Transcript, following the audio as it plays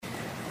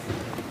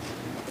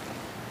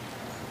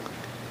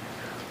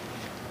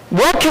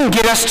What can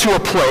get us to a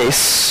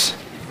place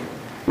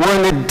where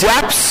in the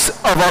depths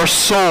of our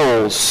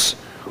souls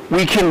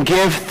we can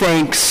give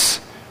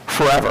thanks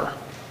forever?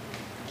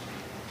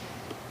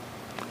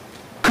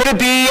 Could it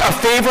be a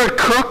favorite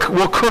cook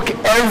will cook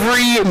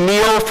every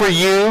meal for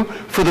you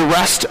for the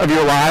rest of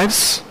your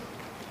lives?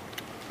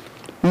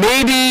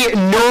 Maybe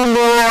no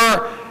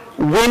more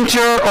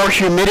winter or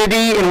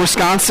humidity in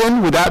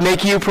Wisconsin. Would that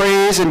make you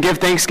praise and give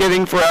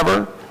thanksgiving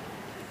forever?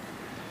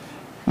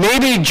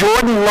 Maybe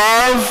Jordan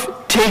Love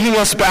taking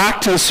us back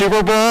to the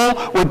Super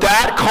Bowl. Would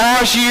that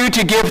cause you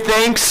to give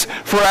thanks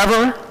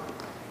forever?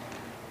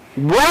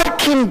 What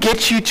can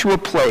get you to a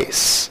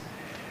place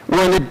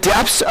where in the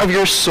depths of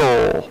your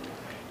soul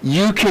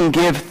you can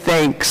give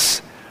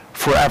thanks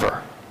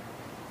forever?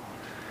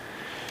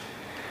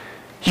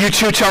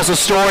 U2 tells a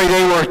story.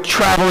 They were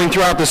traveling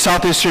throughout the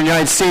southeastern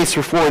United States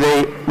before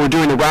they were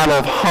doing the Rattle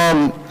of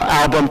Hum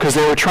album because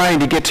they were trying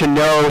to get to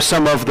know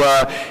some of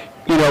the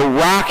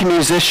rock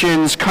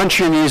musicians,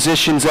 country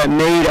musicians that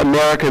made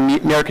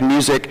American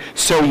music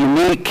so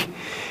unique.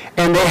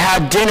 And they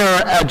had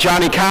dinner at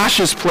Johnny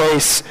Cash's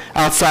place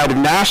outside of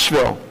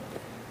Nashville.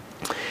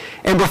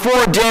 And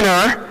before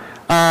dinner,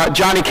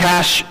 Johnny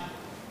Cash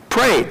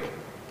prayed.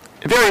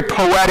 A very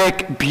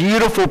poetic,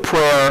 beautiful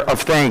prayer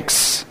of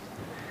thanks.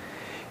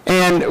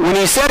 And when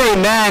he said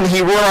amen,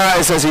 he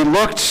realized as he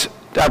looked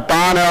at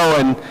Bono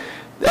and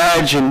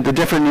Edge and the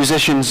different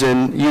musicians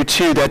in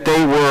U2 that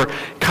they were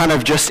kind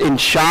of just in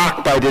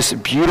shock by this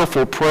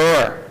beautiful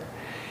prayer.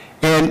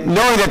 And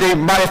knowing that they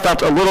might have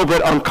felt a little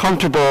bit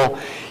uncomfortable,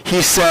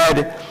 he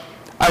said,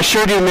 "I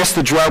sure do miss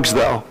the drugs,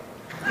 though."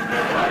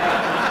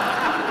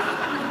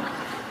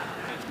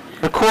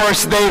 Of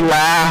course, they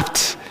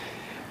laughed.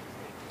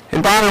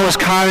 And Bono was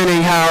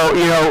commenting how,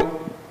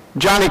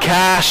 Johnny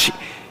Cash,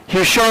 he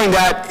was showing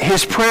that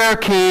his prayer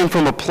came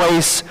from a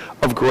place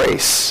of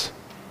grace,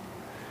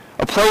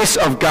 a place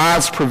of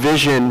God's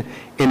provision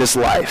in his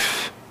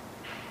life.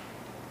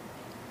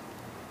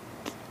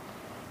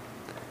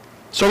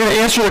 So I'm going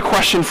to answer the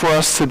question for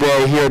us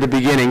today here at the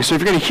beginning. So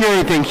if you're going to hear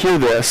anything, hear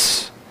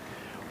this.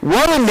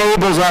 What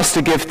enables us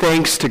to give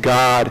thanks to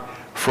God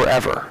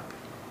forever?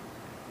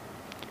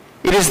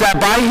 It is that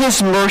by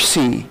his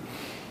mercy,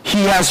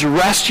 he has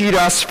rescued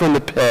us from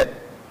the pit,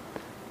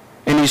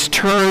 and he's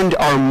turned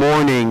our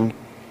mourning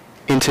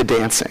into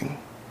dancing.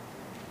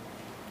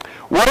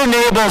 What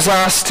enables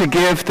us to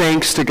give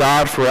thanks to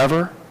God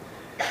forever?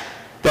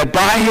 That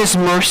by his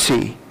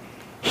mercy,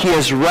 he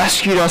has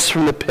rescued us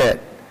from the pit,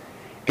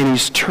 and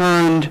he's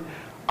turned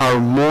our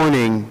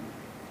mourning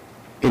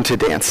into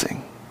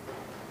dancing.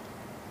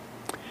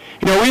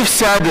 We've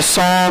said the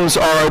Psalms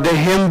are the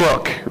hymn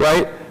book,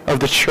 right, of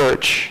the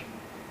church.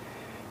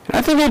 And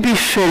I think it'd be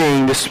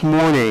fitting this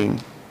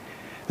morning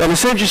that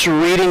instead of just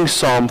reading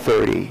Psalm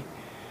 30,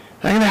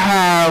 I'm going to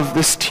have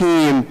this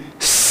team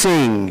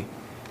sing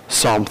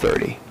Psalm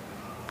 30.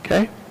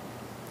 Okay?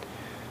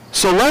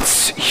 So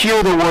let's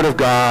hear the word of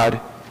God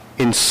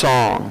in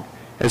song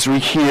as we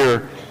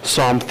hear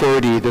Psalm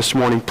 30 this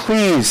morning.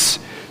 Please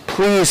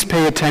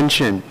pay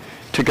attention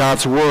to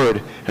God's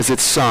word as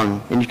it's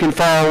sung. And you can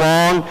follow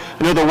along.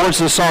 I know the words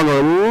of the song are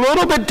a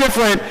little bit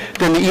different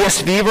than the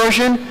ESV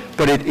version,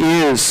 but it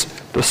is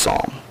the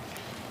psalm.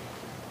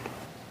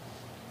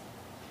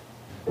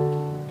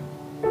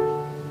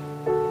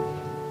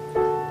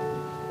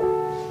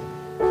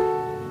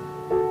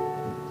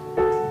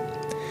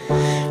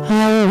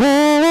 I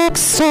will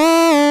extol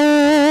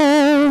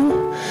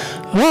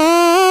you,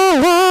 oh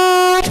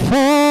Lord,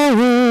 for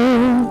you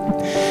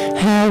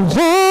have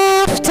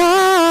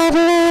lifted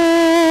me.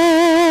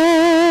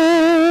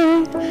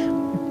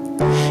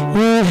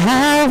 You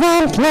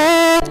haven't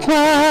let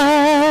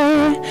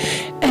my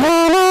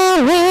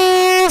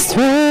enemies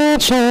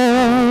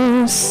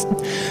rejoice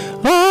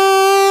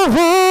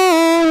over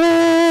me.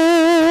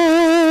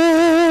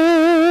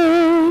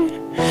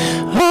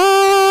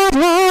 Oh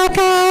Lord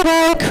God,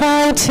 I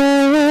cry to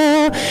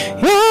you,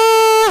 you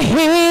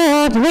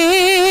healed me,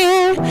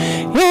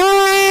 you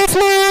raised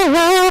my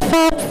life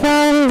up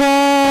from the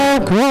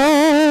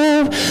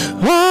grave.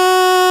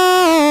 Oh,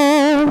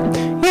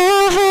 you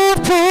have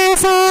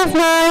preserved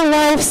my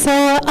life so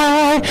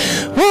I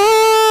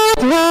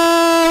would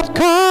not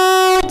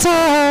go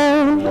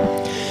down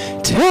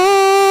to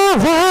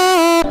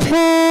the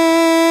pit.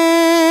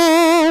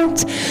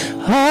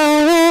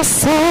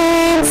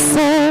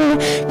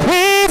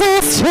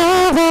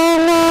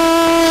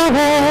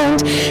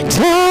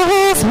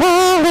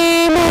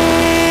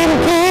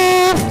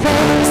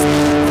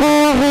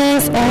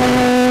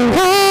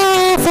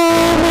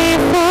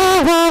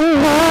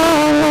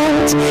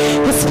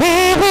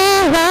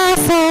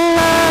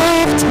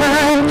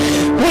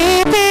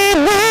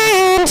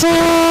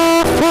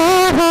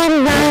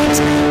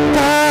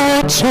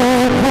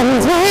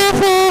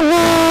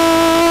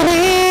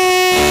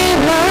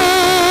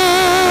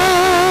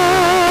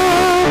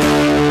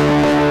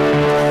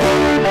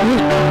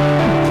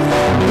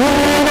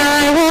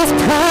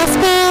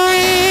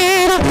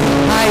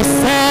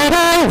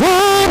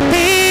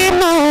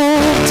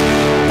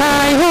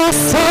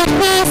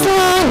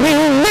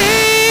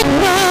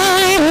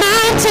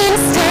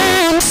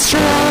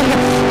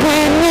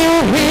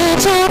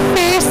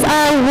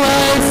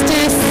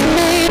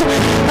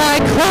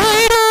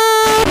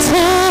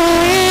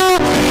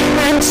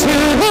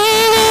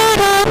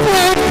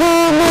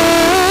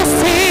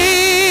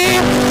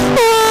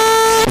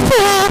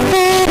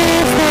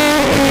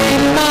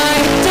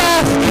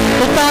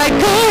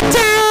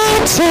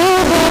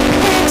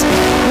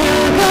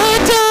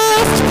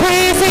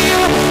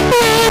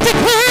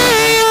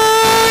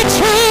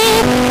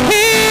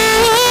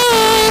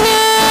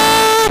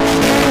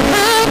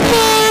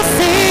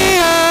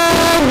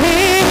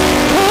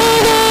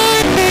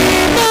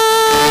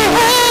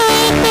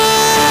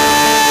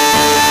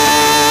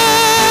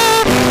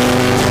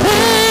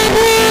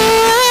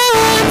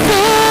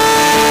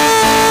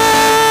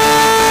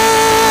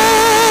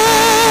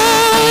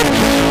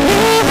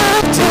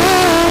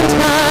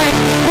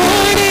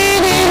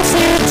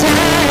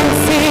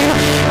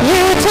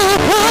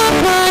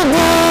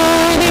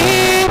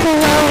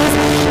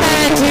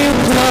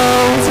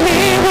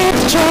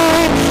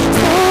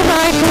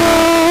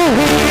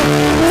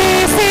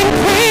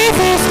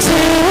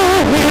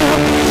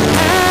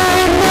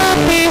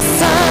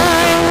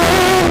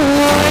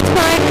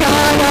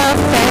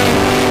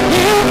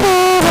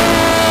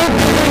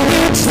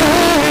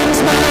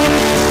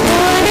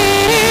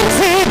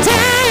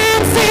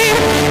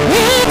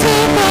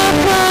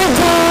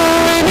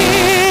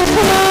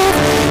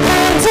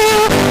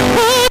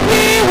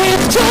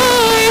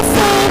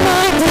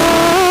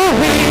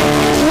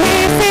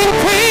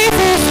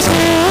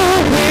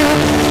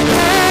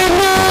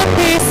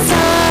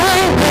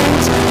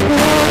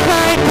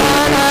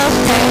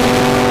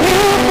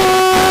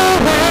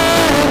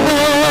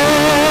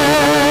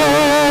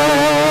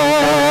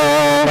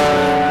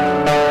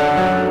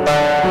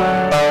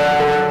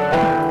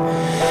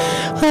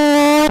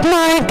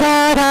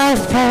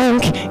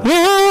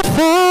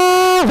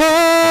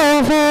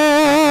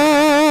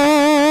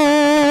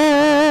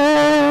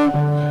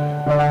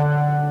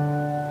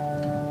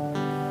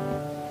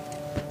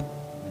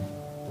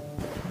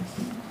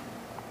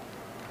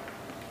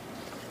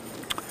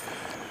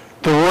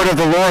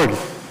 the Lord.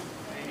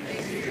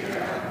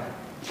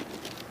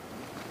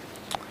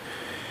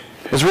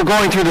 As we're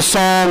going through the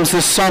Psalms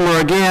this summer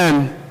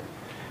again,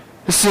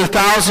 this is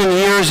 1,000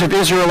 years of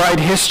Israelite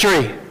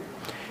history.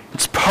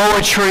 It's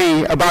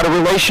poetry about a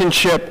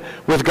relationship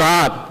with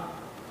God.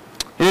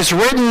 It is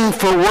written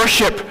for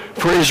worship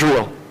for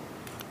Israel,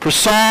 for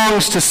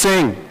songs to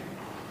sing.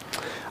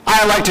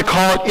 I like to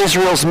call it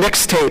Israel's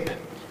mixtape.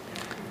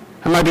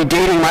 I might be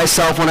dating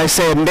myself when I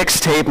say a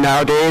mixtape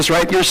nowadays,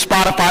 right? Your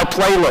Spotify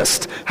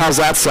playlist. How's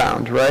that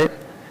sound, right?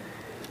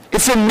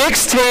 It's a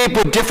mixtape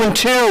with different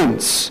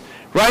tunes,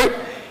 right?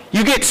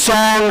 You get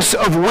songs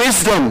of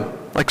wisdom,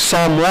 like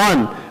Psalm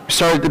 1. We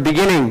started at the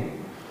beginning.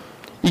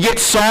 You get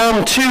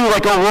Psalm 2,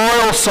 like a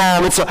royal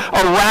psalm. It's a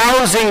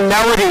rousing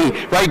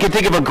melody, right? You can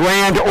think of a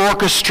grand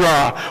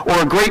orchestra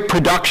or a great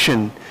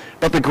production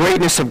about the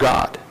greatness of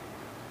God.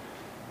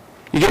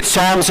 You get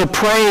Psalms of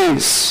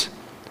praise,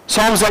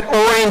 Psalms that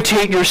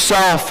orientate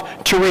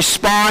yourself to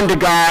respond to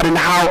God and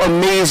how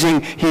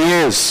amazing he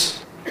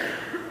is.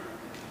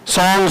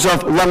 Songs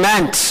of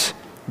lament,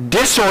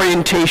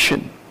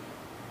 disorientation,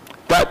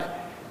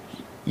 that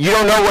you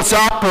don't know what's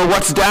up or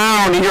what's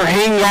down, and you're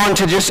hanging on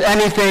to just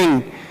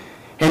anything,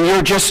 and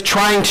you're just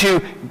trying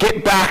to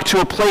get back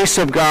to a place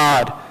of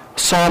God. A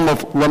psalm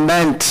of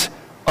lament,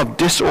 of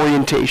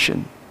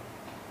disorientation.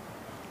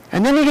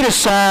 And then you get a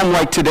psalm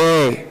like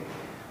today,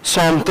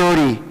 Psalm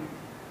 30,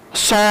 a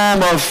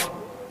psalm of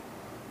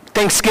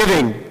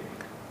thanksgiving,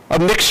 a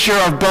mixture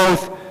of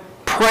both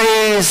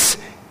praise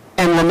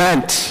and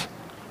lament.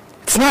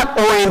 It's not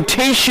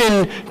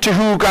orientation to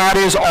who God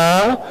is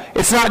all.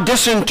 It's not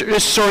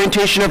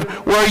disorientation of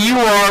where you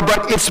are,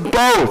 but it's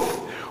both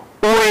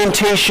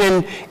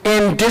orientation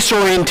and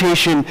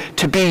disorientation,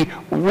 to be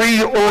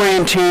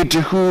reoriented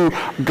to who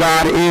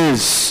God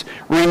is,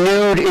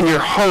 renewed in your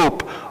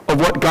hope of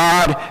what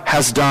God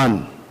has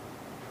done.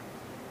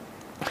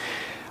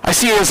 I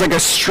see it as like a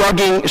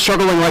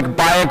struggling like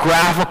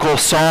biographical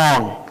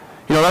song.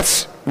 You know,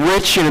 that's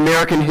rich in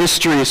American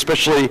history,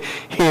 especially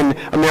in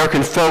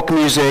American folk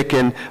music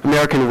and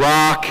American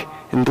rock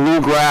and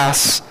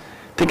bluegrass.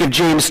 Think of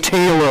James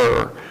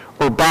Taylor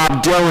or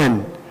Bob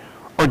Dylan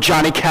or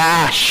Johnny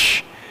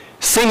Cash,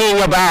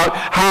 singing about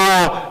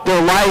how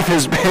their life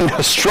has been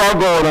a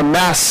struggle and a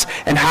mess,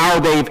 and how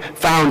they've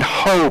found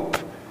hope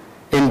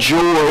and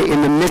joy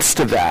in the midst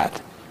of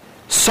that.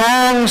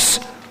 Songs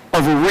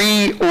of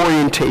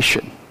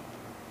reorientation.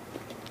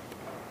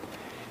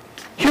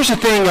 Here's the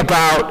thing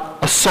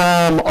about a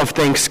psalm of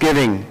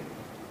thanksgiving.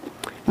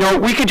 You know,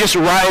 we could just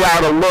write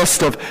out a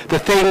list of the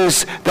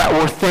things that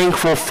we're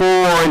thankful for,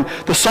 and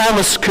the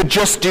psalmist could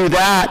just do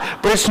that,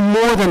 but it's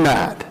more than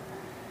that.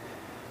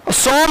 A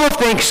psalm of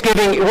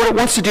thanksgiving, what it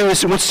wants to do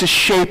is it wants to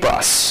shape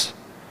us,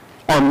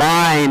 our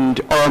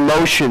mind, our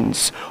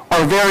emotions,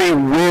 our very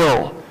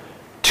will,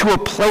 to a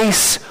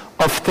place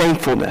of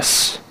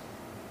thankfulness.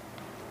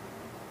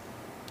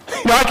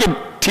 You know, I could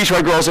teach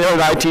my girls, Aaron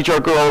and I teach our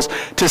girls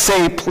to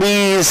say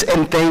please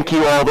and thank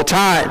you all the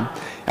time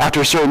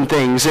after certain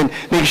things, and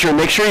make sure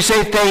you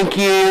say thank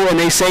you, and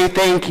they say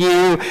thank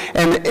you,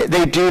 and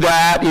they do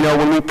that, you know,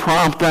 when we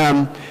prompt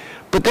them.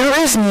 But there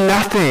is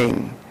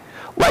nothing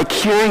like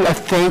hearing a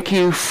thank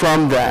you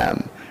from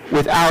them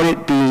without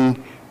it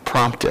being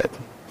prompted.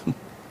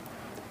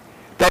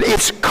 That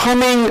it's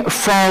coming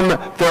from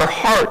their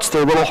hearts,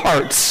 their little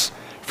hearts,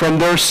 from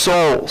their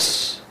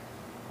souls.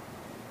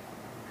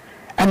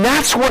 And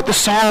that's what the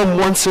psalm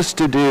wants us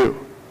to do.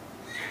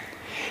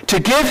 To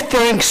give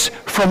thanks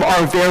from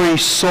our very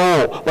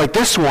soul, like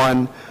this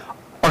one,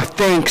 are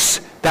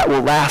thanks that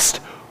will last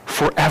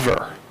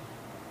forever.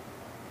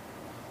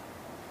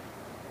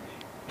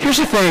 Here's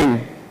the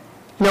thing.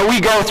 You know, we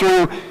go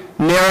through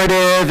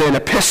narrative and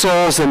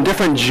epistles and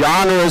different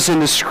genres in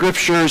the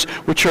scriptures,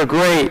 which are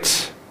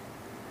great.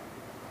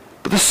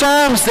 But the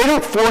Psalms, they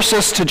don't force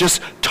us to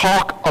just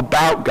talk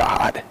about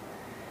God.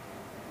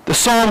 The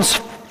Psalms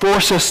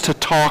force us to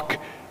talk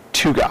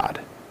to God.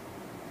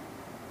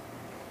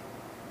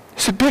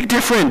 It's a big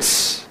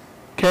difference,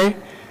 okay?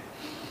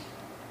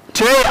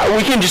 Today,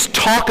 we can just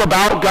talk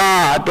about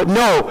God, but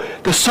no,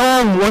 the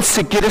Psalm wants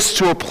to get us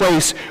to a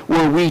place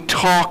where we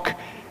talk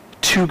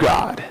to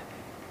God.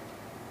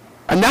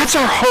 And that's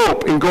our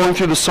hope in going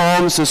through the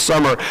Psalms this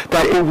summer,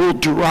 that it will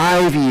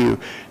drive you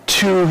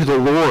to the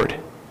Lord.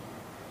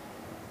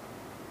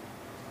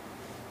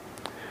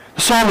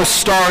 The psalmist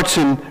starts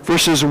in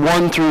verses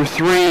 1 through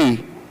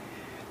 3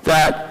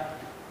 that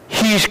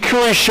he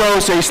clearly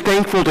shows that he's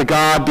thankful to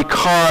God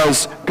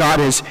because God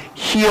has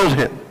healed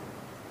him.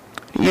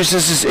 He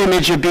uses this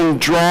image of being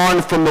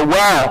drawn from the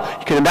well.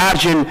 You can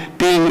imagine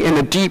being in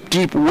a deep,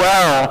 deep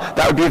well.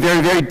 That would be a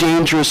very, very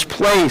dangerous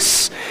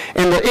place.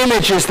 And the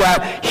image is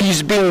that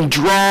he's being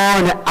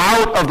drawn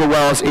out of the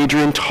well, as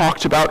Adrian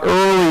talked about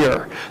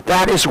earlier.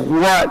 That is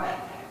what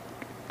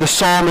the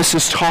psalmist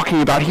is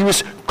talking about. He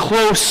was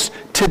close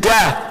to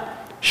death.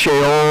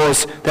 Sheol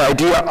is the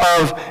idea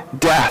of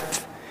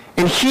death.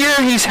 And here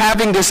he's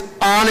having this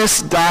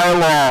honest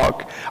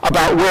dialogue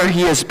about where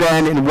he has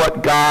been and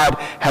what God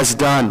has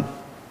done.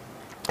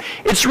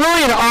 It's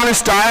really an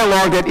honest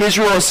dialogue that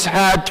Israel has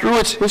had through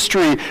its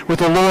history with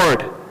the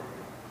Lord.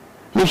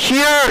 I mean,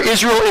 here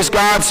Israel is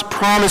God's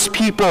promised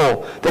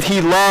people that he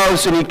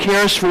loves and he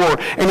cares for,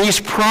 and he's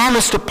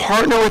promised to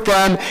partner with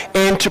them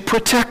and to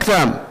protect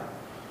them.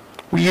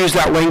 We use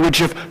that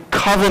language of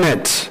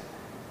covenant.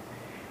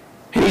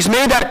 And he's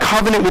made that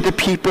covenant with the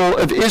people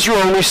of Israel,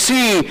 and we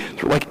see,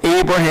 like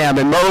Abraham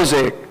and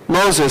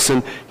Moses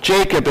and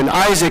Jacob and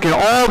Isaac and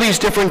all these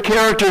different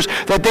characters,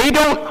 that they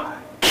don't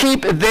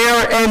keep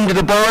their end of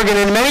the bargain,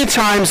 and many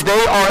times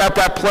they are at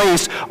that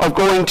place of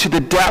going to the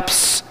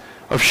depths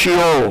of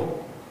Sheol.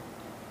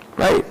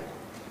 Right?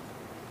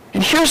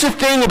 And here's the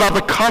thing about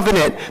the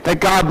covenant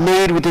that God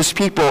made with his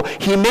people.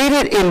 He made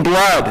it in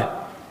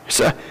blood.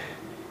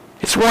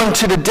 It's one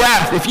to the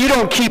death. If you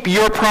don't keep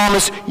your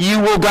promise, you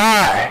will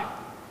die.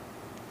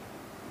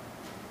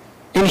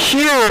 And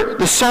here,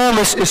 the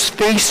psalmist is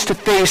face to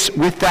face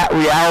with that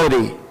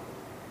reality.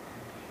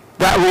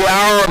 That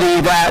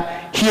reality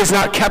that he has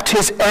not kept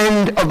his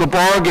end of the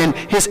bargain,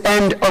 his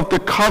end of the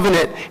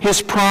covenant,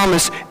 his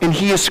promise, and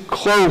he is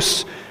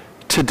close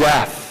to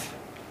death.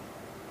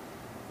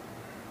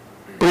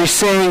 But he's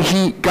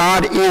saying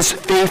God is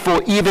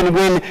faithful even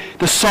when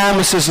the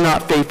psalmist is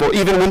not faithful,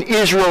 even when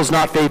Israel is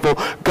not faithful.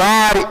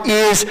 God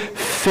is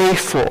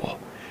faithful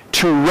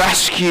to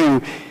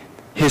rescue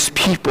his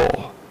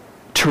people,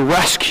 to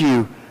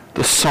rescue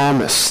the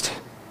psalmist.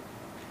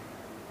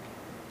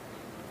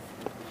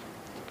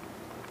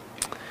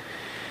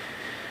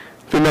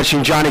 We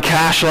mentioned Johnny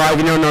Cash a lot. If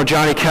you don't know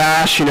Johnny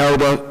Cash, you know,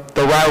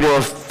 the writer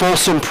of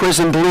Folsom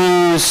Prison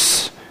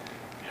Blues,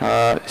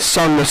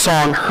 sung the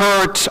song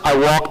Hurt, I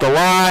Walk the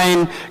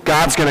Line,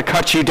 God's Gonna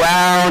Cut You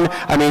Down.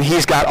 I mean,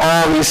 he's got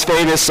all these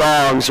famous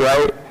songs,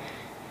 right?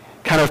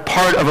 Kind of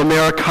part of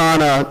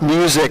Americana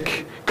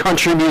music,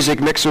 country music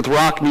mixed with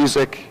rock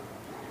music.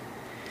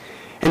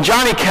 And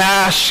Johnny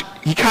Cash,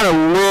 he kind of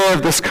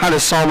lived this kind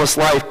of psalmist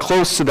life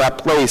close to that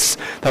place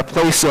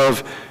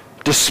of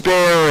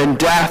despair and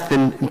death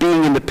and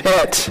being in the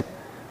pit.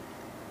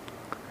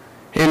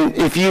 And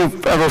if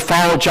you've ever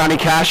followed Johnny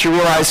Cash, you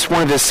realize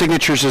one of his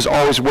signatures is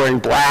always wearing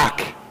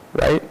black,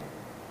 right?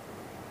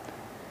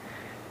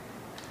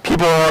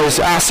 People are always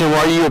asking,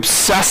 well, are you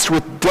obsessed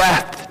with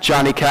death,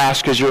 Johnny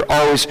Cash, because you're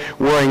always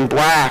wearing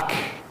black?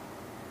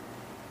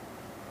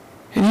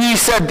 And he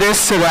said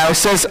this to that. He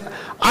says,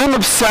 I'm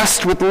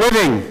obsessed with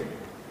living.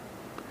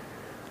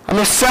 I'm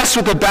obsessed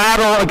with the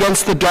battle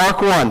against the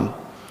dark one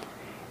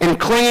and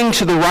clinging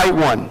to the right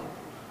one.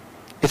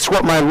 It's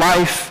what my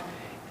life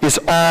is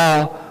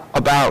all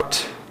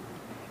about.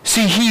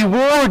 See, he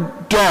wore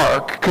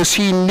dark because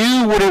he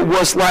knew what it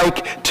was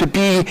like to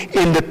be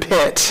in the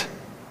pit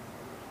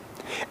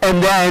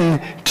and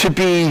then to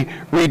be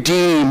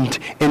redeemed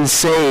and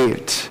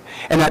saved.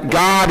 And that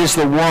God is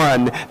the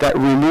one that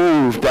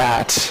removed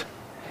that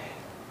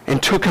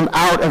and took him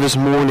out of his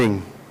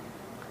mourning.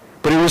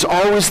 But it was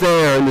always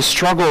there, and the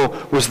struggle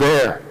was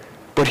there.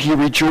 But he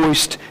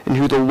rejoiced in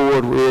who the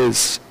Lord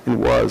is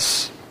and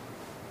was.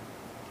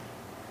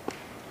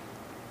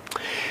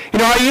 You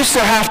know, I used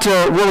to have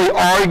to really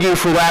argue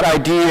for that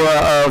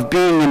idea of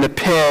being in the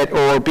pit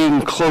or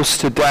being close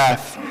to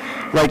death.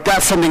 Like,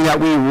 that's something that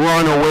we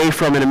run away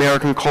from in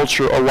American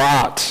culture a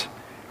lot,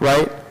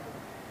 right?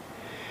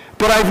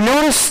 But I've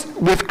noticed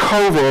with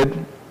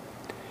COVID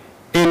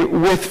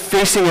and with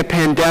facing a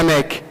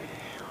pandemic,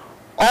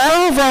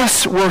 all of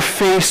us were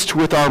faced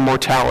with our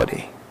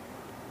mortality.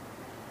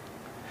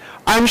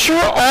 I'm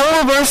sure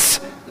all of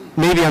us,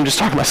 maybe I'm just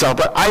talking to myself,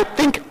 but I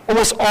think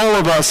almost all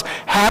of us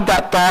have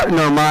that thought in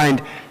our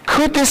mind,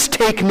 could this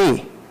take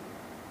me?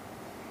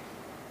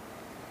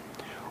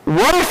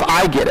 What if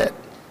I get it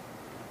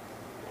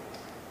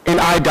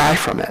and I die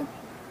from it?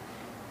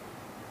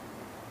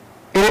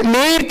 And it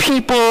made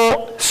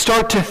people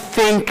start to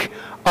think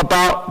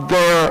about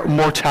their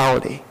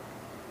mortality.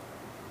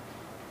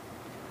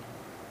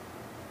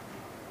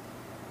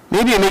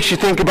 Maybe it makes you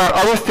think about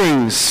other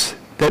things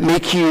that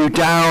make you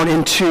down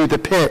into the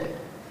pit.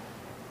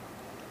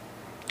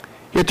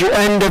 You're at the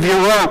end of your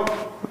rope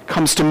when it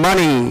comes to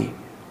money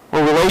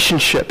or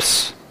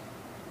relationships.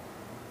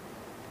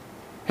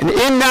 And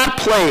in that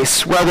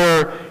place,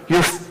 whether you're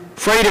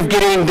afraid of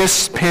getting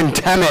this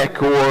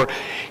pandemic or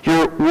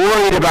you're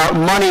worried about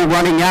money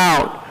running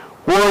out,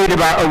 worried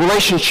about a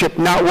relationship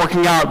not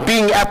working out,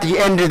 being at the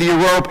end of your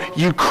rope,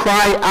 you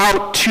cry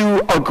out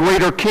to a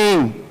greater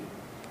king.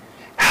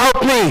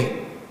 Help me.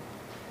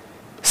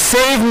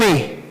 Save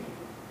me.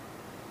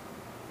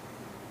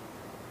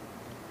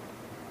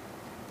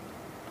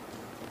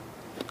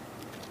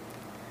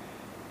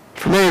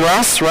 For many of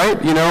us,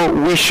 right, you know,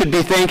 we should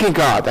be thanking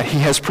God that he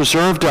has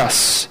preserved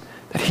us,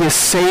 that he has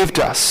saved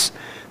us,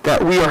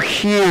 that we are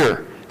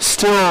here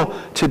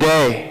still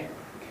today.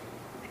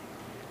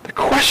 The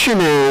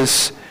question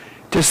is,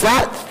 does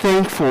that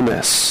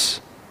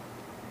thankfulness,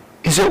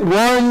 is it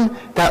one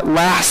that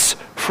lasts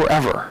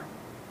forever?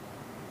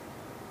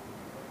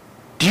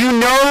 Do you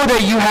know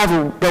that you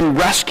have been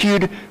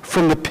rescued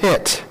from the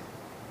pit?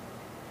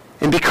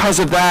 And because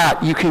of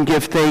that, you can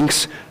give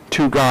thanks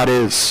to who God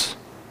is.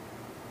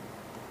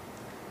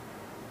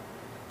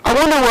 I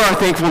wonder where our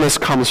thankfulness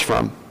comes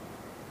from.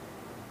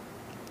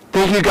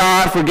 Thank you,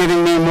 God, for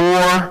giving me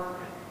more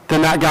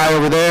than that guy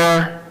over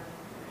there.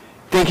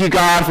 Thank you,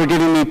 God, for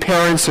giving me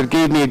parents that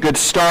gave me a good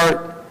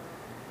start.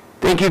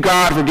 Thank you,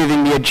 God, for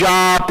giving me a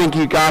job. Thank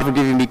you, God, for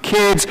giving me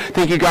kids.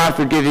 Thank you, God,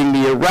 for giving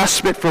me a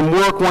respite from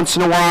work once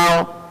in a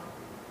while.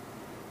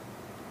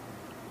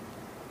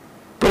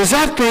 But is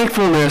that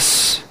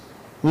thankfulness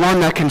one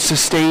that can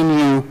sustain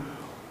you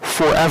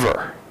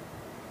forever?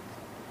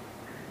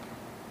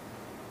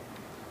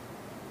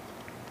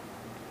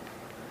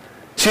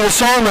 See, the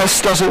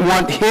psalmist doesn't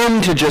want him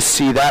to just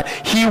see that.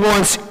 He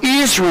wants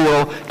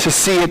Israel to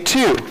see it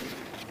too,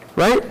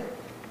 right?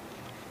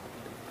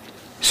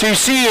 So you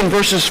see in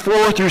verses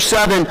 4 through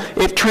 7,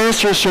 it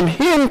transfers from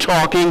him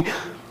talking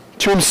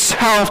to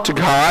himself, to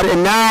God,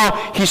 and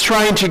now he's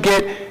trying to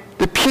get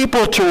the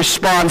people to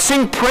respond.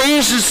 Sing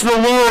praises to the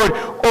Lord,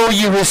 O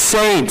you his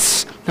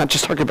saints. Not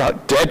just talking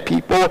about dead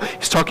people,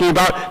 he's talking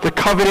about the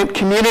covenant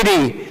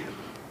community.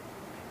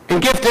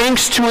 And give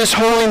thanks to his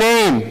holy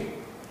name.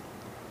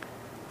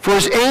 For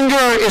his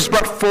anger is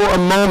but for a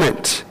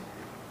moment,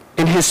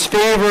 and his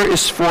favor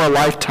is for a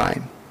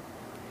lifetime.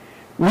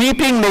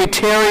 Weeping may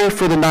tarry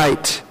for the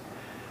night,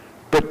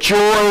 but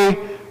joy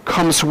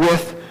comes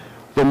with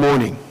the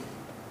morning.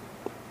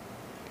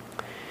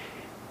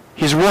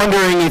 He's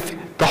wondering if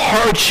the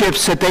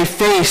hardships that they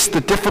face,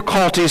 the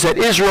difficulties that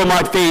Israel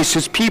might face,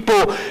 his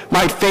people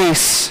might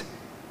face,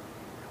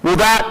 will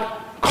that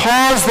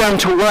cause them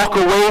to walk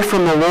away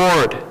from the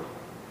Lord?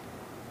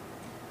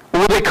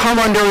 Or will they come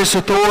under his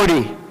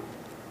authority?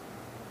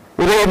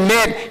 Will they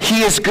admit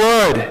he is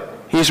good,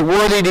 he is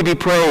worthy to be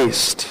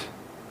praised?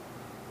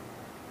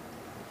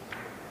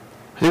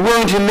 They're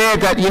willing to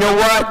admit that, you know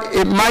what,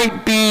 it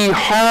might be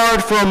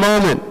hard for a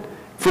moment,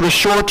 for the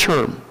short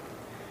term,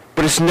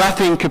 but it's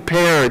nothing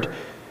compared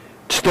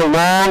to the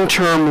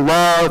long-term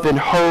love and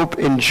hope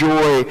and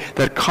joy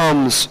that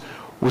comes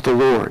with the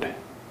Lord.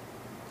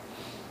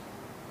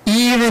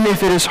 Even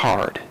if it is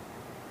hard,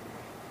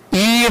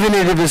 even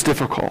if it is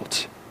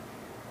difficult,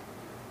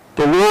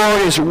 the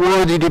Lord is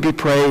worthy to be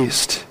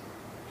praised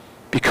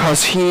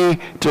because he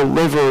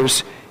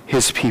delivers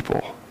his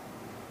people.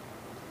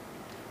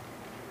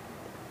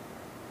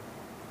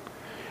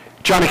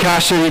 Johnny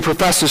Cash said he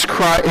professed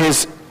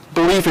his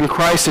belief in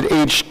Christ at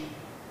age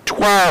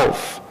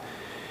 12.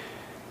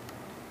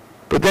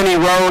 But then he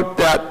wrote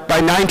that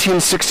by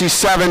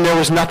 1967 there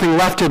was nothing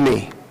left of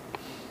me.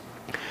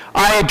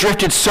 I had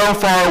drifted so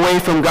far away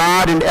from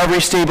God and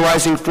every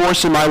stabilizing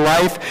force in my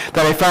life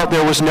that I felt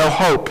there was no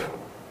hope.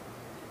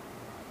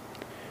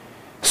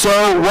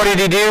 So what did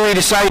he do? He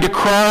decided to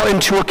crawl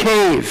into a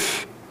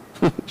cave,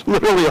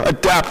 literally a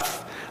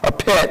depth, a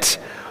pit,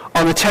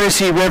 on the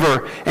Tennessee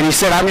River, and he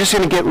said, I'm just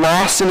going to get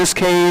lost in this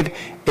cave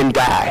and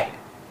die.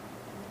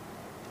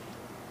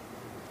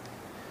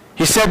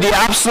 He said the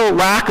absolute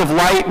lack of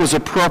light was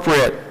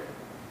appropriate.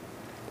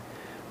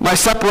 My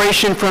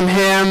separation from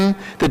him,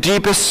 the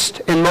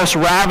deepest and most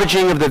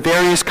ravaging of the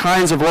various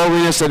kinds of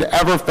loneliness I'd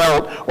ever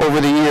felt over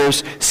the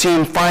years,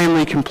 seemed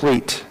finally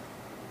complete.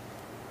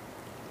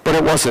 But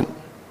it wasn't.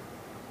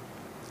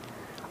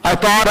 I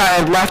thought I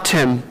had left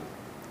him,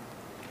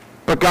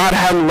 but God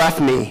hadn't left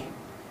me.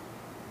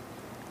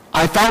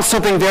 I felt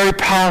something very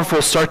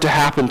powerful start to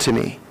happen to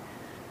me.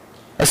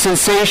 A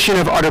sensation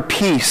of utter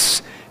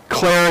peace,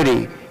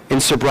 clarity,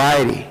 and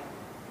sobriety.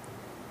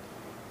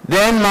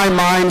 Then my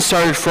mind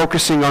started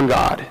focusing on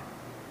God.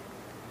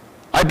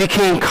 I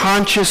became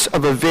conscious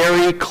of a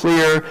very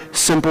clear,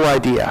 simple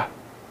idea.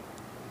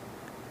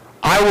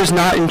 I was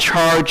not in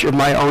charge of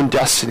my own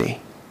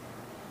destiny.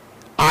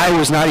 I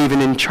was not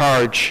even in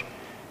charge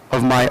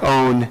of my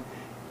own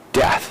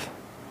death.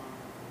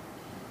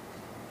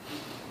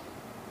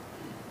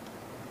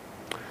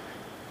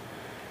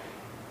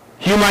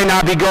 You might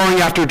not be going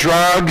after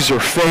drugs or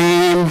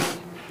fame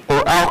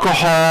or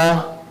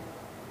alcohol,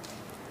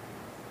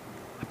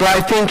 but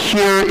I think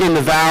here in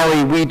the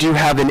valley we do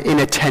have an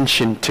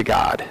inattention to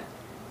God.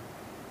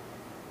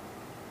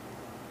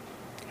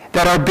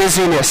 That our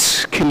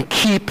busyness can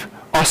keep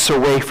us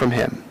away from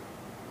him.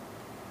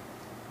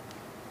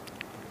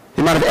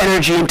 The amount of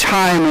energy and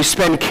time we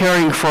spend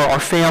caring for our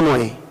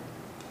family,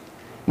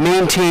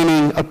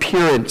 maintaining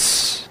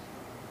appearance.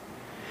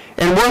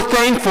 And we're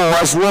thankful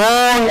as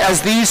long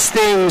as these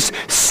things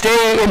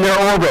stay in their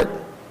orbit.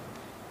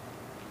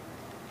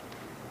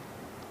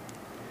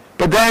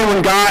 But then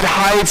when God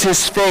hides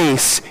his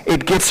face,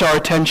 it gets our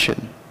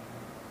attention,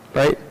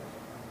 right?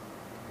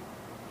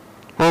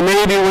 Or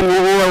maybe when we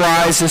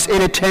realize this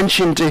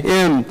inattention to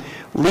him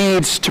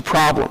leads to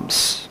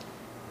problems.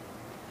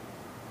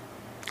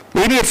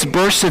 Maybe it's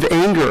bursts of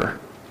anger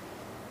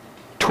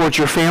towards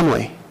your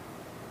family.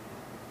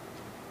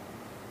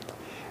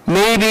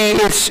 Maybe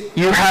it's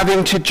you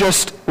having to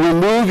just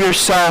remove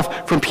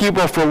yourself from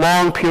people for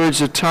long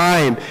periods of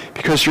time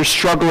because you're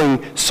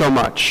struggling so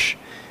much.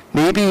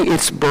 Maybe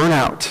it's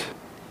burnout.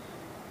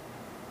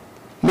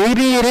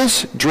 Maybe it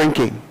is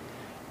drinking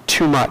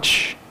too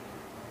much.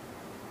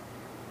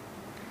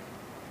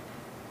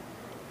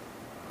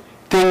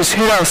 Things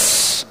hit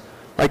us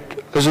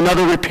like There's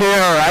another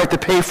repair I have to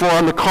pay for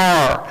on the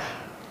car.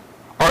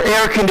 Our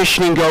air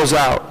conditioning goes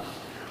out.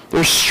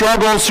 There's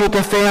struggles with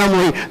the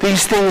family.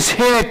 These things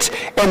hit,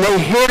 and they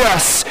hit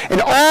us.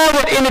 And all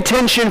that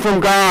inattention from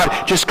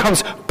God just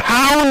comes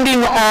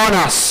pounding on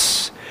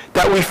us,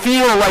 that we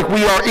feel like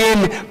we are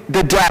in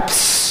the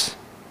depths.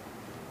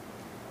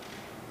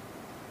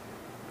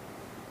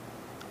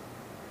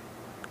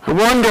 I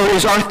wonder,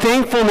 is our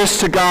thankfulness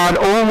to God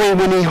only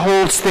when he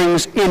holds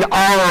things in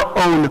our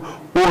own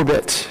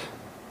orbit?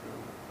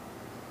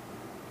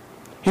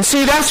 And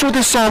see, that's what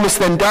the psalmist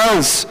then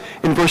does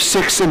in verse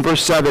 6 and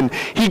verse 7.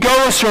 He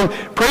goes from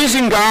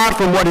praising God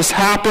from what has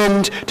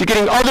happened to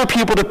getting other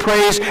people to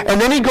praise,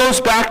 and then he goes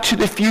back to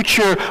the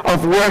future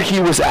of where he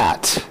was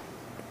at.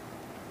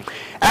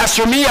 As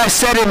for me, I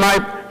said in my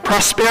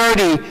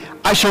prosperity,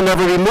 I shall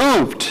never be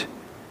moved.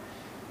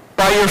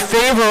 By your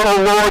favor,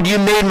 O Lord, you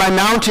made my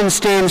mountain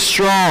stand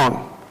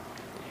strong.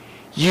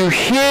 You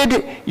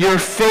hid your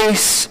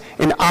face,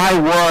 and I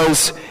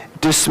was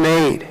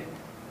dismayed.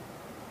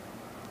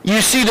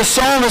 You see, the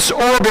psalmist's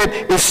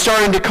orbit is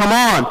starting to come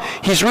on.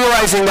 He's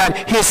realizing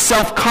that his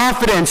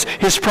self-confidence,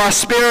 his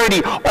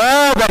prosperity,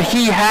 all that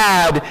he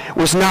had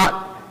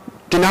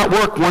did not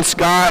work once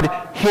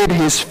God hid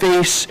his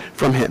face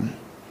from him.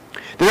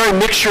 The very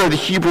mixture of the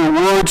Hebrew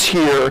words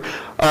here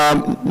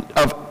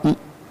of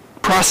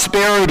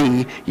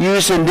prosperity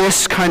used in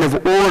this kind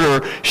of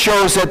order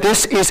shows that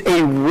this is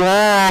a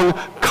wrong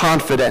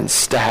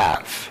confidence to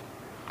have.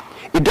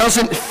 It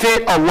doesn't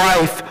fit a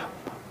life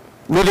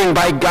living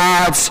by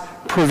God's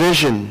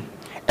provision.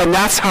 And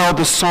that's how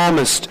the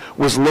psalmist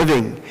was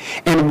living.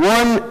 And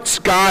once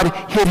God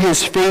hid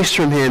his face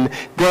from him,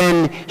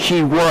 then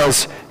he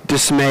was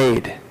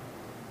dismayed.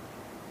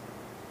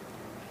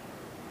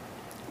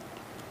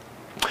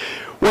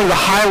 One of the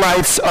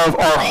highlights of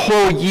our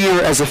whole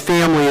year as a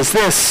family is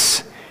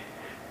this.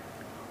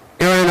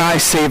 Aaron and I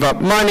save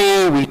up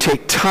money. We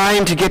take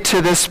time to get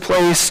to this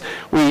place.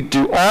 We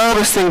do all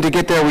this thing to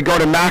get there. We go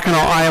to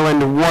Mackinac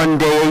Island one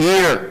day a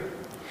year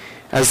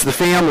as the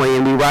family,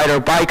 and we ride our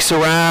bikes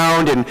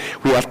around, and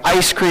we have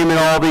ice cream and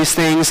all these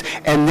things,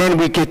 and then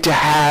we get to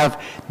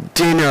have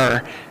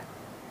dinner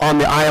on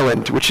the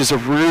island, which is a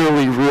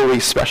really, really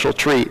special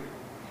treat.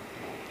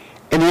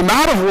 And the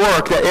amount of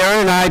work that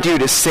Aaron and I do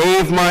to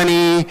save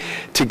money,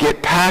 to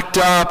get packed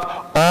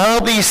up,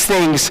 all these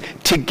things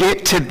to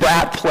get to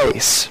that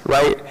place,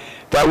 right?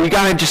 That we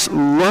got to just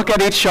look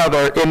at each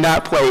other in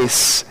that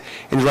place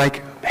and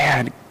like,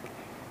 man,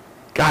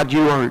 God,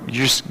 you are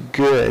just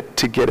good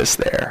to get us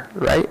there,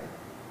 right?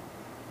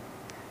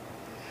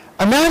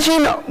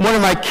 Imagine one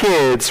of my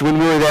kids, when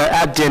we were there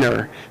at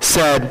dinner,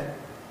 said,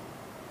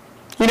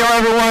 you know,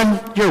 everyone,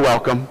 you're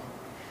welcome.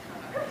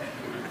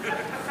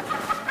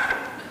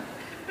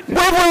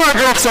 What if one of our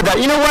girls said that?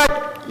 You know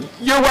what?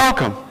 You're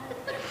welcome.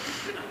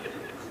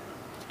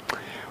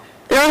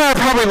 Aaron and I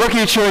probably look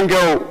at each other and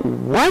go,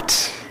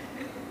 what?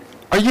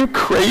 Are you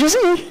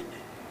crazy?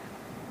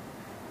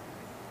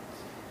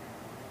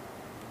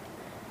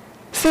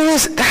 The thing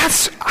is,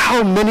 that's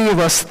how many of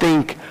us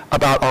think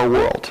about our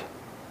world.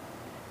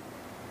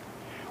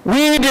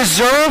 We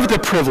deserve the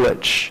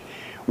privilege.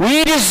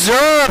 We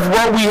deserve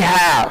what we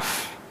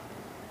have.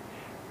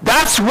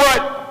 That's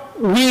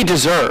what we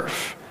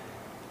deserve.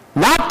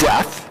 Not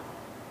death.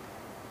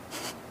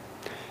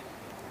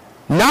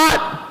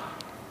 Not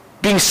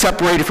being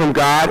separated from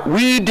God.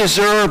 We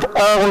deserve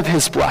all of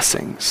his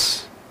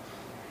blessings.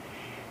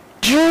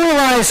 Do you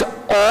realize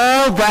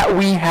all that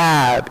we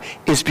have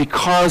is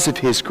because of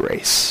his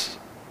grace,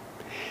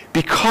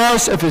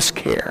 because of his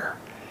care,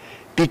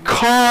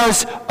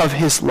 because of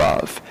his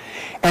love?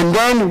 And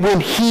then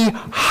when he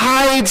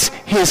hides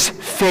his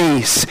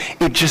face,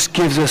 it just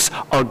gives us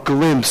a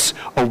glimpse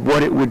of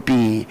what it would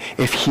be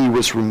if he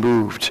was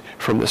removed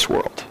from this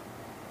world.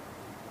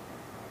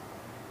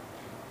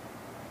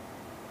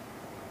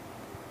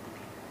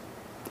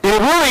 It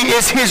really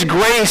is his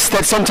grace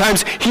that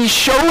sometimes he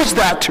shows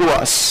that to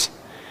us.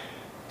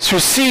 To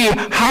see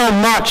how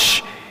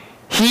much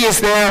he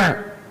is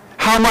there,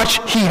 how much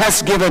he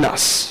has given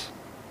us.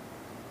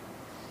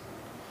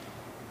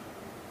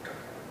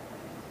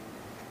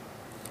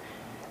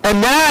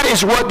 And that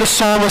is what the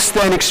psalmist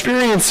then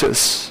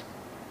experiences.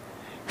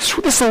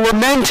 This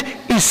lament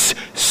is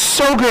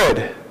so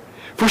good.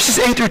 Verses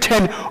 8 through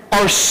 10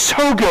 are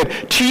so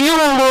good. To you,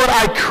 O Lord,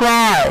 I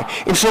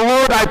cry, and so,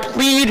 Lord, I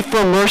plead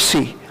for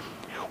mercy.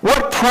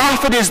 What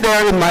profit is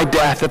there in my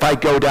death if I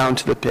go down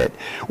to the pit?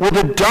 Will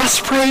the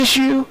dust praise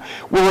you?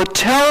 Will it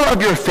tell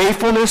of your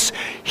faithfulness?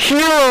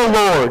 Hear, O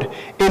Lord,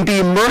 and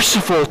be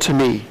merciful to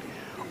me.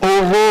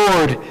 O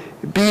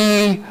Lord,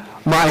 be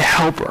my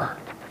helper.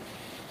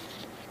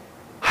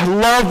 I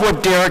love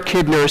what Derek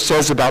Kidner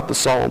says about the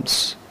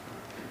Psalms.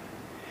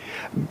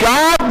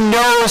 God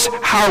knows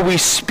how we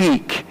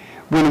speak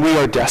when we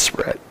are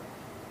desperate.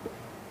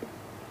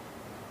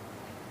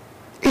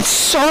 It's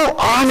so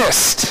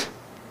honest.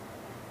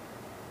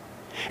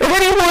 If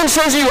anyone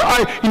says to you,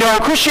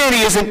 Christianity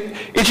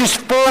it's just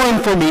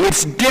foreign for me,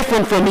 it's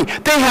different from me,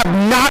 they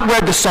have not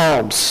read the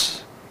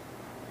Psalms.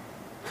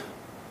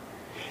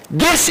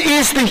 This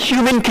is the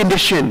human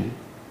condition.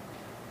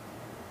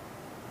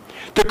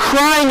 The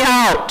crying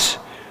out,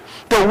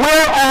 the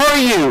where are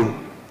you?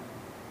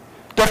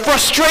 The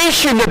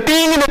frustration, the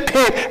being in the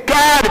pit.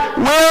 God,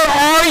 where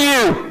are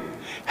you?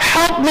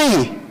 Help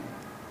me.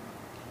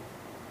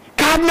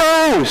 God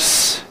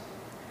knows.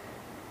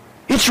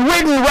 It's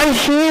written right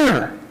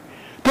here.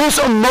 Those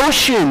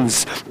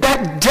emotions,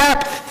 that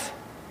depth.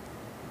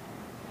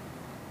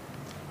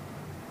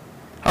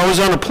 I was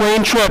on a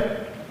plane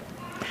trip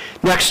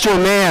next to a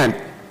man.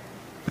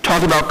 We're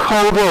talking about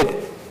COVID.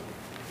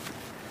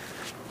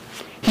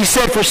 He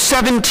said for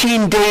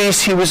 17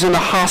 days he was in the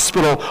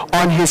hospital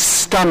on his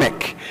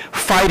stomach,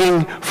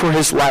 fighting for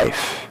his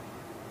life.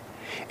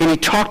 And he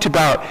talked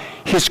about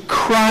his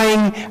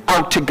crying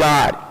out to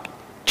God,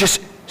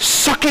 just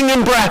sucking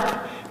in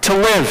breath to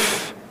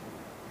live.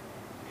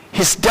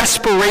 His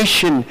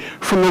desperation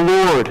from the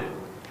Lord.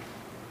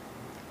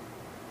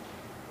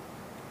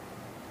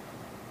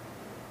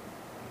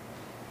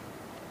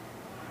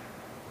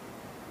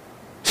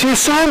 See, the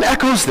psalm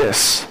echoes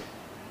this.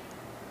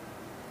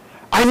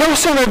 I know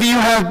some of you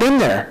have been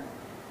there.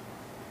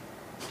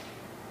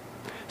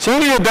 Some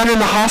of you have been in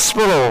the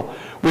hospital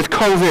with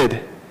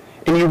COVID,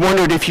 and you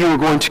wondered if you were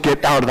going to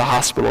get out of the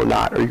hospital or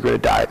not, or you're going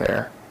to die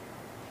there.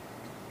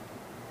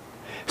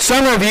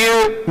 Some of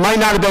you might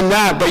not have been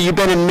that, but you've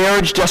been in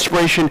marriage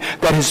desperation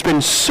that has been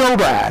so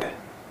bad.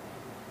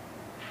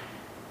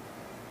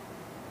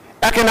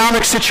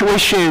 Economic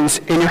situations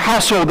in your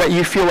household that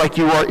you feel like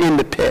you are in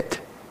the pit.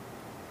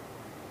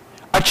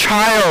 A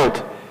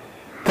child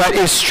that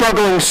is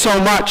struggling so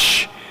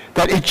much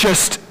that it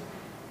just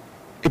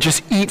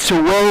eats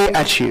away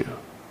at you.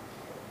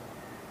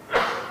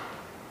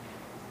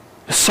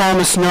 The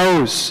psalmist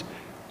knows.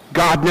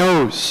 God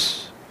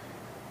knows.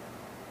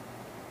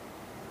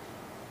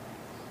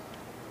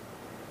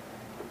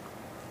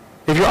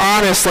 If you're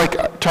honest,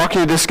 like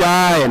talking to this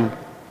guy and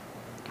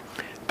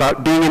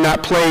about being in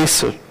that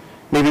place, or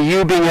maybe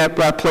you being at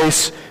that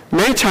place,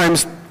 many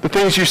times the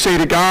things you say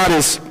to God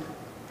is,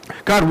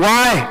 God,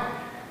 why?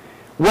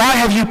 Why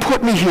have you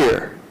put me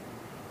here?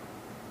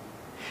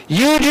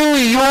 You do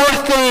your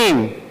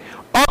thing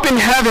up in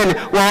heaven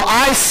while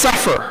I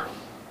suffer.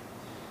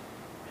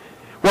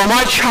 While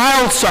my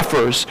child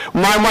suffers,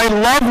 while my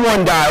loved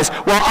one dies,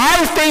 while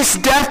I face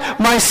death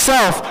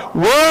myself,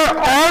 where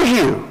are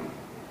you?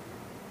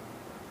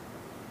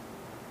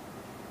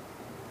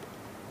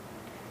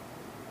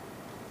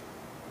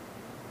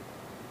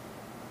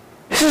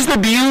 This is the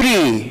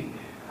beauty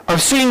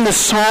of seeing the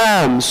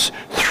Psalms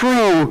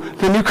through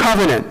the New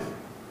Covenant.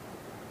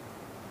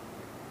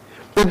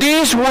 That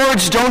these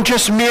words don't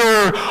just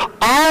mirror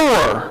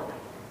our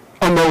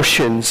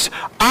emotions,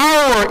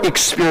 our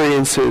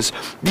experiences.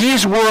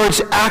 These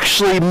words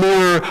actually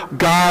mirror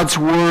God's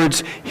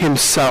words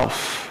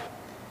himself.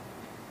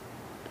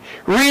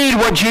 Read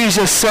what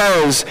Jesus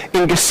says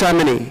in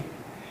Gethsemane.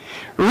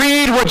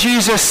 Read what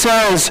Jesus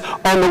says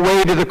on the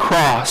way to the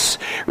cross.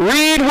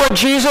 Read what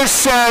Jesus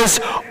says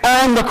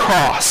on the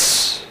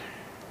cross.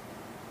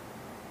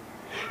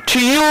 To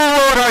you,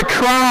 Lord, I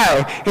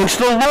cry, and to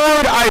the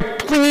Lord I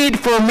plead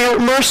for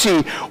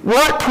mercy.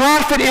 What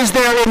profit is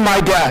there in my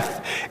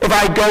death if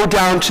I go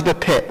down to the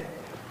pit?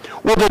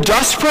 Will the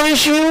dust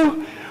praise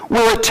you?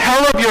 Will it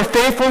tell of your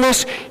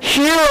faithfulness?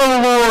 Hear,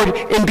 O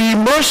Lord, and be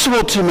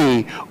merciful to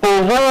me.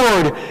 O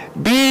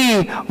Lord,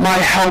 be my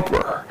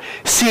helper.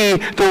 See,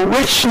 the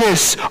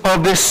richness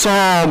of this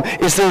psalm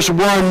is there's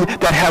one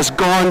that has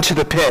gone to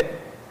the pit.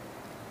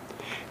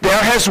 There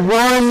has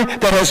one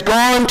that has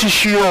gone to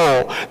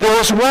Sheol. There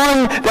is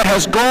one that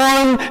has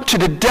gone to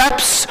the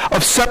depths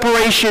of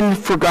separation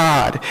for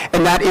God,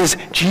 and that is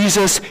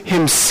Jesus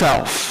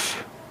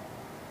himself.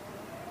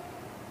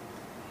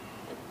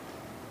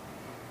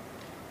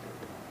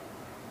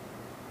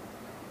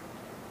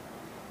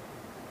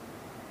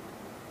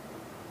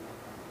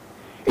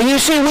 And you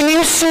see, when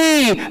you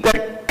see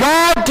that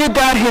God did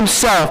that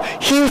himself,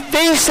 he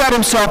faced that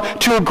himself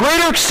to a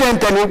greater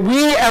extent than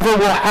we ever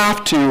will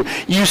have to,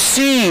 you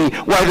see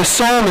why the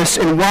psalmist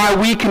and why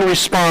we can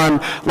respond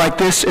like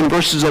this in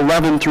verses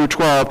 11 through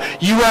 12.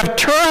 You have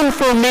turned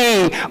for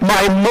me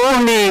my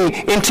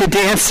mourning into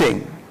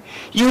dancing.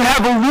 You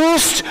have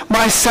loosed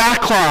my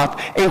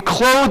sackcloth and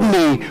clothed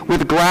me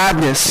with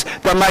gladness,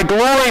 that my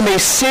glory may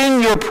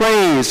sing your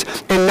praise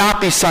and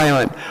not be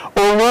silent.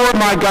 O Lord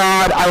my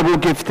God, I will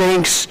give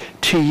thanks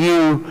to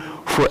you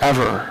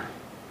forever.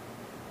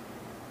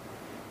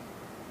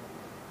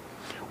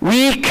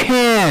 We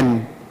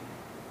can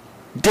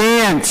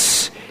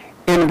dance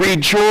and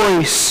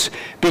rejoice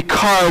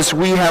because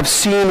we have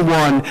seen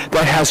one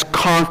that has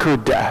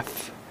conquered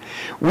death.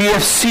 We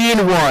have seen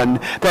one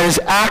that has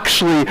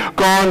actually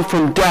gone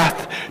from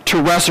death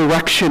to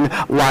resurrection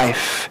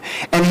life.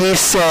 And he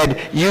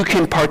said, you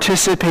can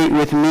participate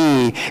with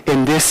me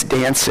in this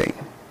dancing.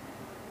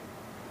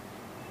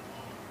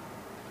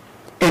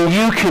 And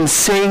you can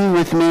sing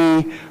with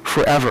me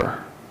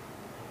forever.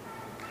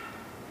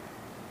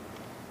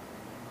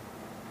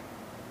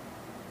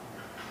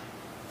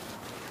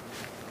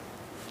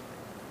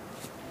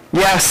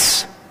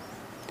 Yes,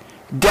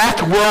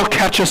 Death will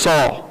catch us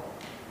all.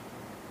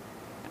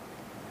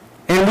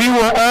 And we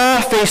will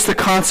all face the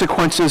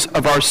consequences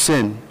of our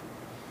sin.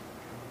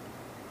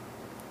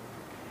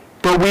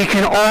 But we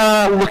can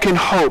all look in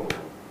hope,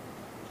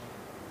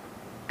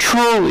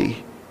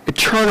 truly,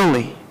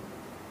 eternally,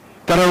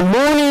 that our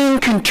mourning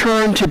can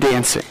turn to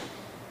dancing,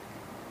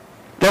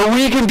 that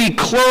we can be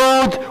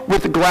clothed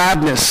with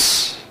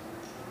gladness.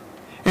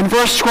 In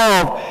verse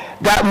 12,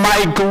 that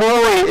my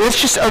glory, it's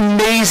just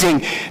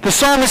amazing. The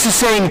psalmist is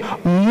saying,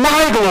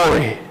 my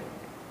glory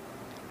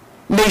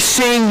may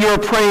sing your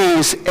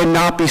praise and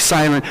not be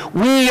silent.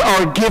 We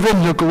are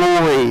given the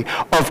glory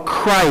of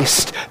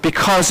Christ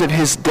because of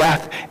his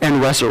death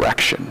and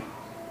resurrection.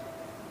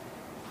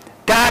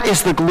 That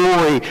is the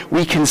glory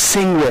we can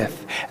sing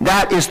with.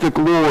 That is the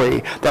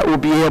glory that will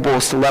be able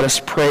to let us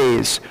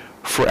praise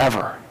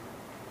forever.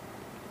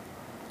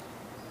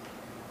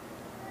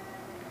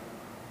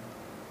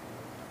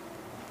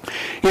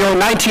 You know,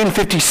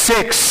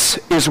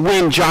 1956 is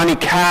when Johnny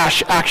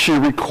Cash actually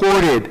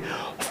recorded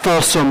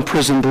Folsom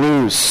Prison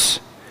Blues.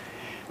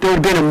 There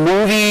had been a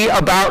movie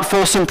about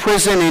Folsom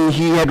Prison, and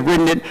he had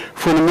written it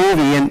for the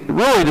movie, and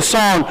really the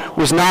song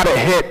was not a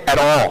hit at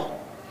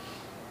all.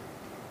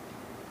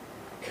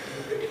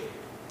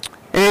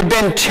 It had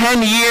been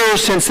 10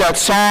 years since that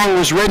song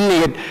was written. He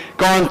had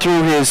gone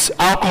through his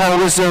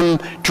alcoholism,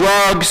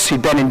 drugs,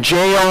 he'd been in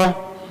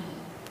jail,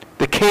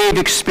 the cave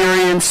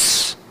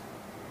experience.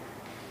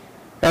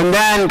 And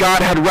then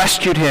God had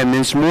rescued him, and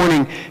his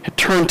mourning had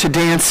turned to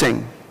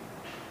dancing.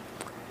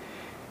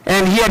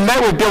 And he had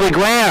met with Billy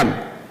Graham,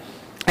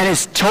 and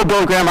he told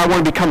Billy Graham, I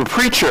want to become a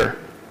preacher.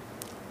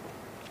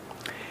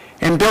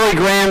 And Billy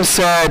Graham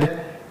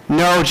said,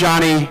 no,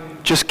 Johnny,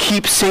 just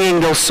keep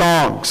singing those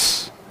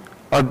songs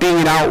of being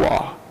an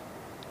outlaw.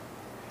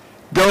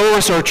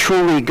 Those are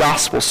truly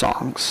gospel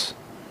songs.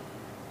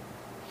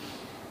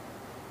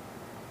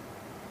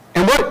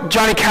 And what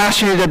Johnny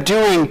Cash ended up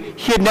doing,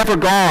 he had never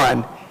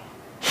gone.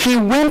 He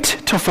went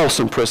to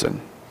Folsom Prison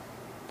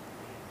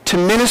to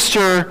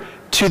minister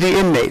to the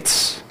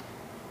inmates.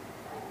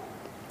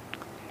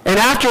 And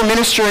after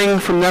ministering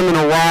from them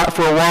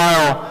for a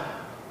while,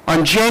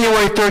 on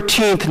January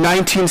 13th,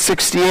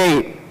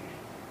 1968,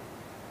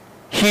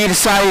 he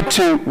decided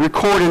to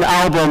record an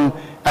album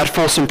at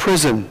Folsom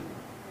Prison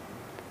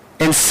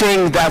and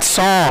sing that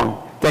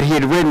song that he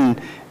had written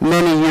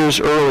many years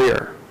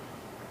earlier.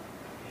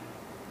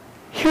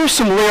 Here's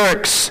some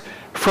lyrics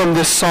from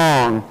this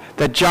song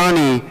that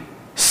Johnny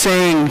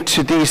sang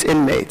to these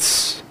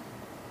inmates.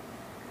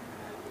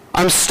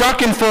 I'm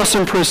stuck in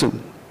Folsom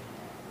Prison,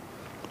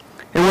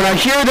 and when I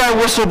hear that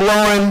whistle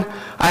blowing,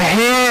 I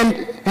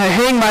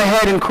hang my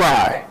head and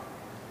cry.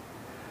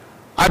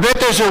 I bet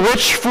there's a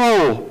rich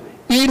fool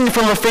eating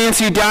from a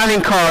fancy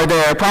dining car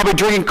there, probably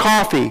drinking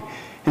coffee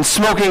and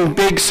smoking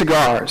big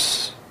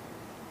cigars.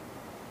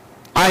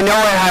 I know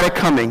I had it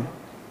coming.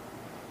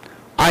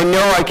 I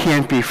know I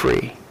can't be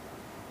free.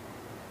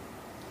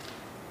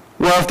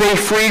 Well, if they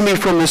freed me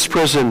from this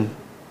prison,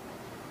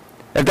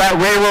 if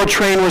that railroad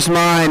train was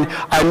mine,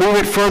 I'd move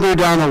it further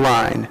down the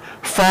line,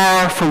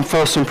 far from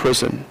Folsom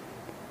Prison.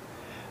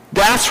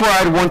 That's where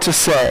I'd want to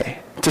stay,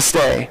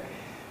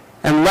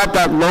 and let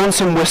that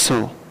lonesome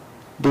whistle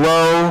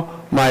blow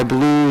my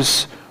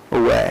blues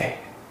away.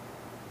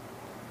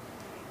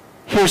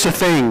 Here's the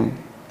thing.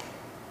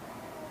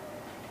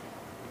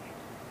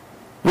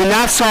 When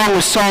that song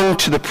was sung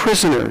to the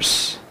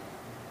prisoners,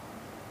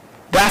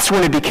 that's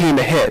when it became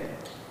a hit.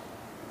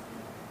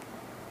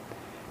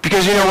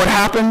 Because you know what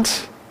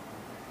happened?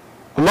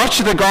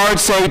 Much of the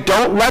guards say,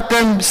 don't let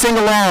them sing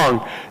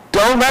along.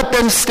 Don't let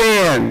them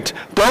stand.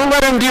 Don't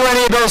let them do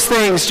any of those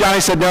things. Johnny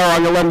said, no,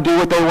 I'm going to let them do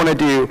what they want to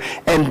do.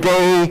 And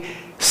they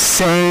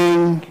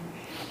sang,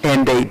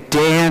 and they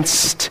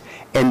danced,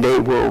 and they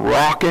were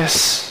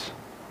raucous.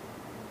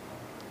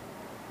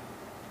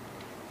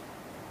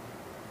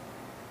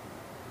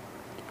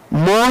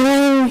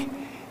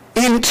 Mourning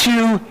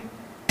into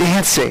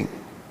dancing.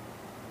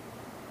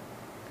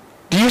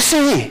 Do you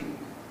see?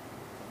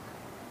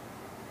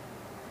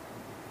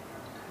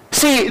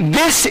 See,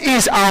 this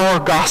is our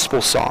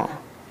gospel song.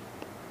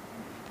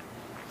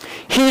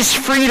 He's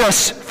freed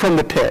us from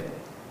the pit.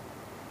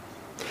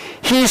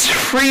 He's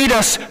freed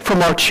us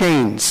from our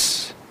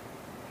chains.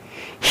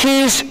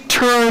 He's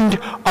turned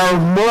our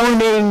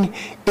mourning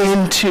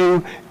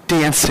into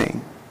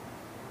dancing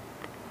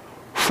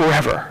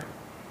forever.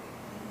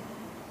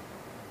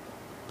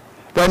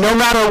 That no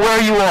matter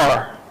where you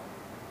are,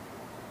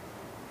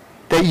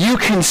 that you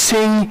can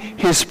sing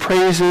his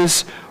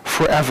praises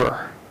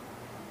forever.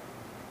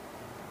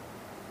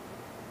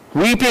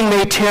 Weeping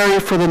may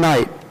tarry for the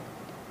night,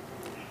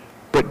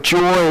 but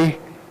joy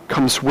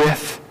comes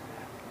with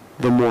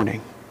the morning.